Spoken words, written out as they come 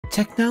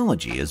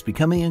Technology is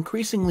becoming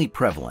increasingly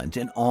prevalent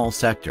in all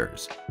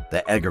sectors.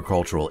 The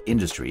agricultural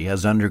industry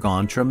has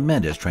undergone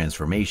tremendous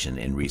transformation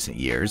in recent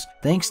years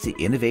thanks to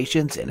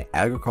innovations in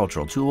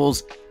agricultural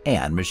tools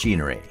and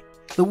machinery.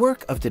 The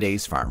work of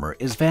today's farmer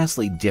is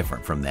vastly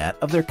different from that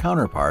of their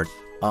counterpart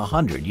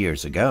 100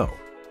 years ago.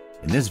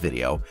 In this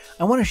video,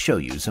 I want to show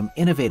you some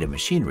innovative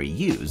machinery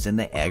used in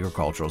the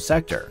agricultural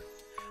sector.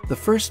 The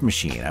first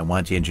machine I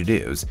want to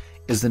introduce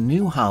is the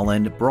New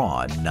Holland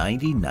Broad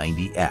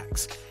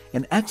 9090X,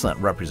 an excellent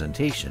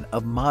representation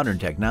of modern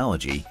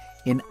technology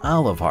in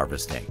olive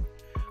harvesting.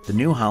 The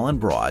New Holland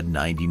Broad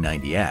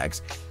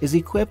 9090X is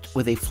equipped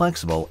with a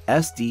flexible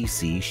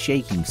SDC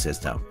shaking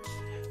system.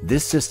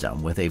 This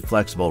system, with a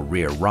flexible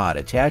rear rod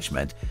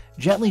attachment,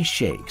 gently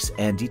shakes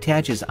and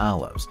detaches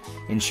olives,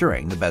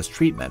 ensuring the best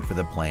treatment for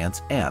the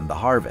plants and the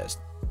harvest.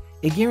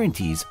 It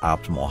guarantees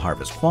optimal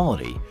harvest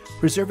quality,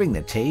 preserving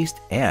the taste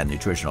and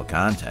nutritional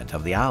content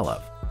of the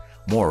olive.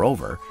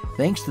 Moreover,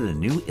 thanks to the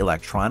new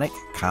electronic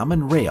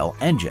common rail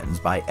engines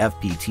by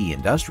FPT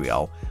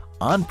Industrial,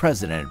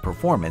 unprecedented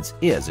performance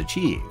is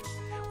achieved.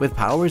 With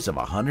powers of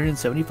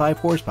 175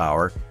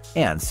 horsepower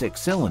and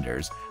 6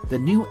 cylinders, the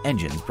new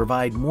engines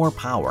provide more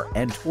power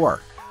and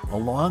torque,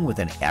 along with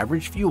an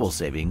average fuel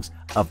savings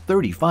of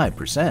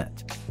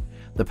 35%.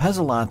 The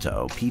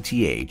Pezolato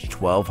PTH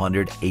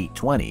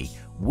 1200-820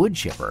 wood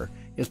chipper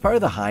is part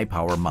of the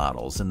high-power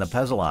models in the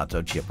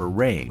Pezolato chipper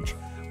range.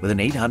 With an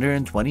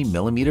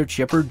 820mm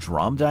chipper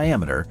drum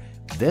diameter,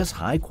 this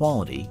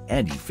high-quality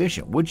and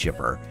efficient wood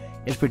chipper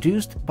is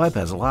produced by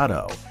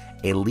Pezolato,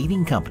 a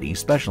leading company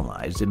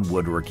specialized in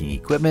woodworking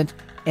equipment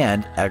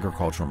and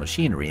agricultural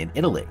machinery in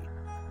Italy.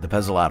 The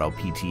Pezolato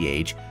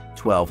PTH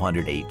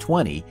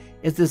 1200-820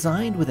 is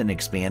designed with an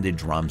expanded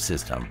drum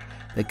system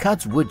that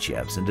cuts wood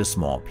chips into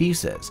small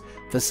pieces,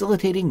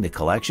 facilitating the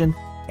collection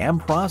and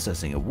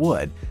processing of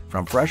wood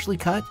from freshly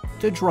cut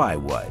to dry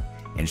wood,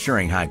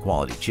 ensuring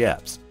high-quality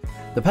chips.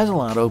 The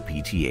Pezolato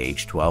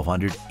PTH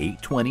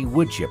 1200-820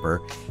 wood chipper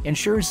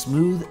ensures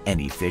smooth and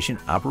efficient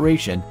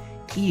operation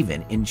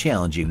even in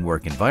challenging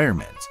work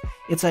environments.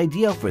 It's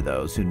ideal for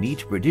those who need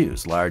to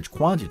produce large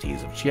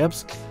quantities of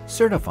chips,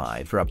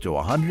 certified for up to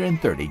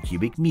 130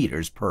 cubic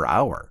meters per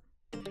hour.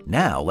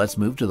 Now let's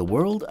move to the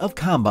world of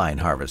combine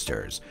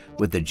harvesters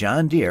with the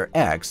John Deere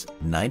X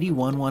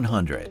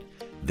 91100.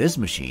 This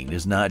machine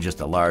is not just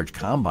a large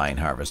combine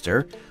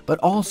harvester, but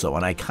also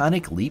an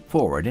iconic leap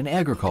forward in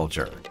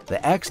agriculture. The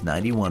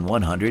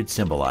X91100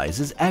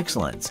 symbolizes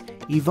excellence,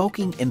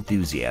 evoking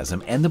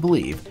enthusiasm and the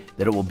belief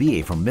that it will be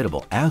a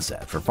formidable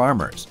asset for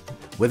farmers.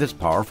 With its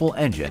powerful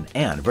engine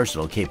and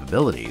versatile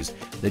capabilities,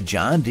 the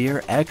John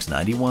Deere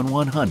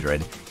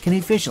X91100 can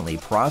efficiently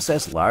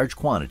process large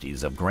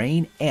quantities of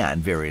grain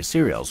and various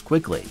cereals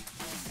quickly.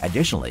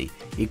 Additionally,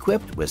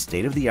 equipped with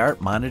state-of-the-art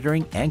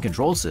monitoring and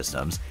control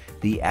systems,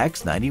 the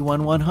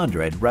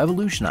X91100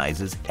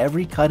 revolutionizes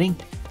every cutting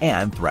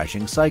and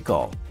threshing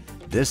cycle.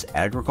 This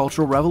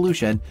agricultural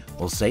revolution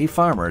will save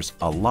farmers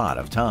a lot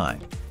of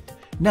time.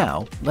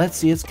 Now, let's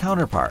see its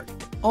counterpart,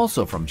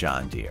 also from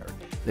John Deere,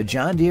 the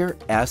John Deere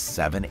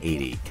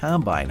S780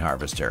 Combine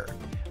Harvester.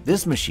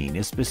 This machine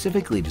is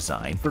specifically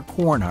designed for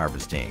corn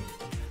harvesting.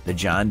 The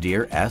John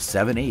Deere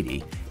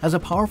S780 has a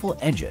powerful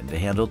engine to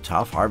handle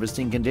tough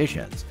harvesting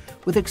conditions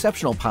with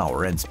exceptional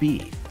power and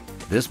speed.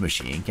 This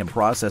machine can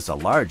process a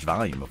large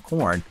volume of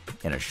corn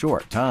in a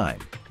short time.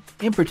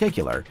 In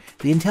particular,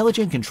 the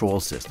intelligent control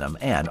system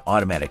and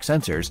automatic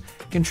sensors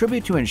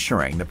contribute to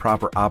ensuring the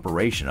proper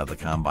operation of the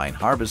combine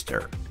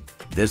harvester.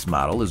 This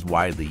model is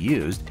widely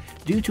used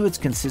due to its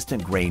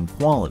consistent grain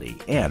quality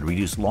and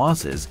reduced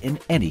losses in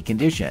any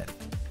condition.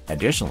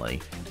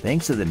 Additionally,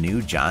 thanks to the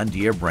new John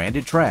Deere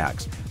branded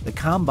tracks, the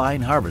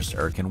combine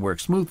harvester can work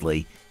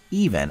smoothly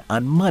even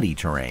on muddy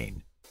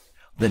terrain.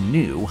 The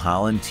New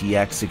Holland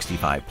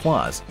TX65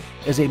 Plus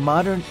is a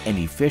modern and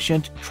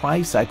efficient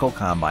tri-cycle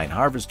combine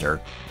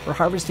harvester for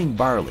harvesting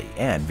barley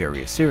and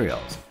various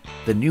cereals.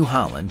 The New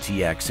Holland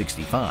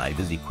TX65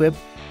 is equipped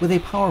with a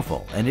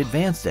powerful and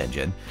advanced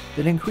engine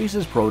that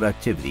increases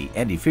productivity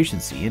and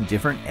efficiency in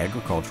different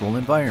agricultural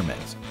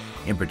environments.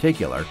 In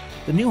particular,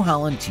 the New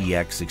Holland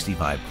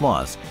TX65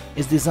 Plus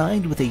is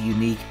designed with a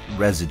unique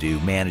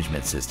residue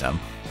management system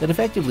that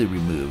effectively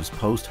removes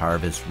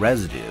post-harvest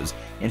residues,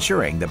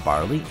 ensuring that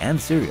barley and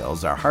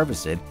cereals are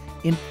harvested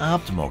in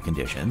optimal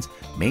conditions,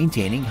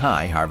 maintaining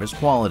high harvest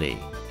quality.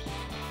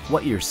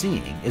 What you're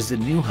seeing is the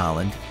New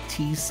Holland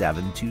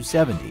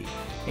T7270,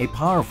 a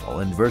powerful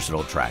and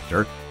versatile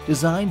tractor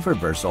designed for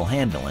versatile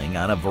handling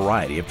on a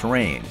variety of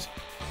terrains.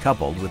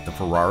 Coupled with the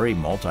Ferrari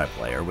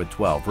multiplayer with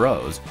 12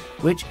 rows,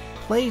 which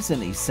plays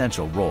an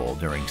essential role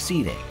during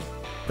seeding.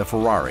 The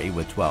Ferrari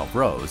with 12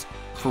 rows,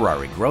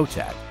 Ferrari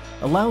GrowTech,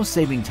 allows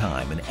saving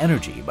time and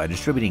energy by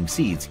distributing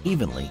seeds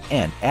evenly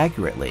and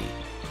accurately.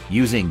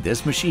 Using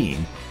this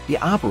machine, the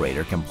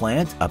operator can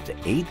plant up to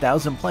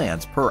 8,000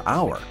 plants per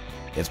hour.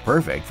 It's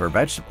perfect for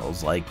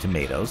vegetables like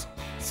tomatoes,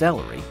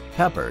 celery,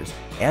 peppers,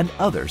 and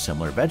other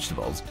similar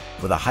vegetables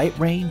with a height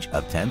range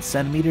of 10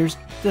 centimeters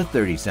to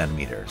 30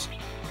 centimeters.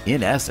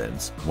 In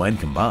essence, when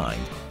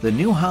combined, the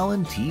New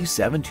Holland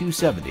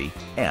T7270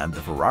 and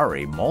the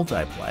Ferrari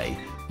Multiplay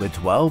with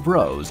 12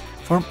 rows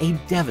form a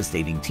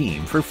devastating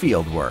team for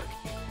field work.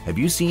 Have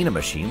you seen a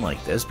machine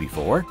like this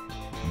before?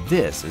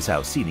 This is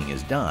how seeding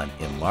is done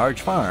in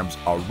large farms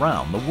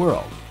around the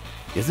world.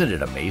 Isn't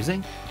it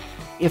amazing?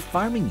 If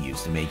farming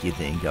used to make you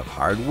think of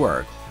hard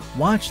work,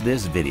 watch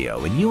this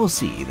video and you will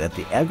see that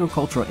the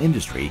agricultural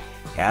industry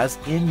has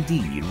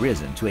indeed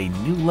risen to a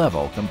new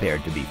level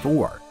compared to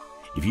before.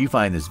 If you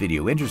find this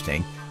video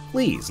interesting,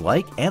 please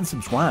like and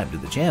subscribe to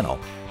the channel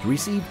to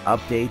receive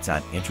updates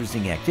on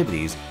interesting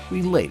activities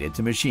related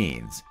to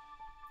machines.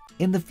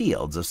 In the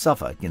fields of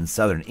Suffolk in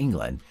southern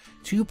England,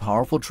 two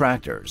powerful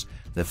tractors,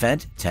 the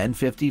Fendt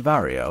 1050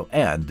 Vario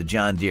and the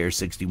John Deere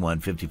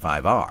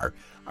 6155R,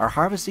 are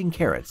harvesting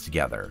carrots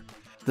together.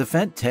 The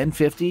Fendt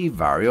 1050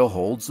 Vario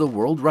holds the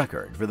world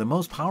record for the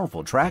most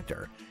powerful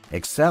tractor,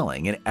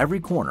 excelling in every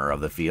corner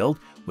of the field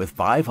with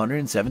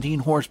 517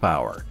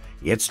 horsepower.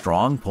 Its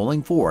strong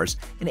pulling force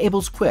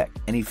enables quick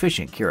and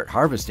efficient carrot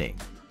harvesting.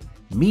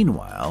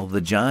 Meanwhile,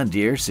 the John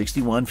Deere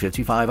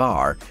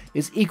 6155R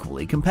is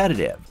equally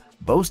competitive,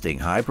 boasting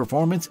high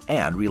performance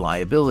and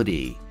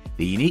reliability.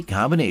 The unique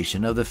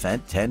combination of the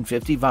Fendt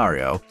 1050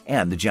 Vario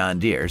and the John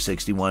Deere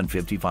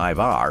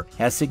 6155R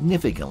has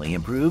significantly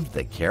improved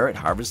the carrot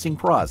harvesting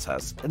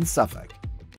process in Suffolk.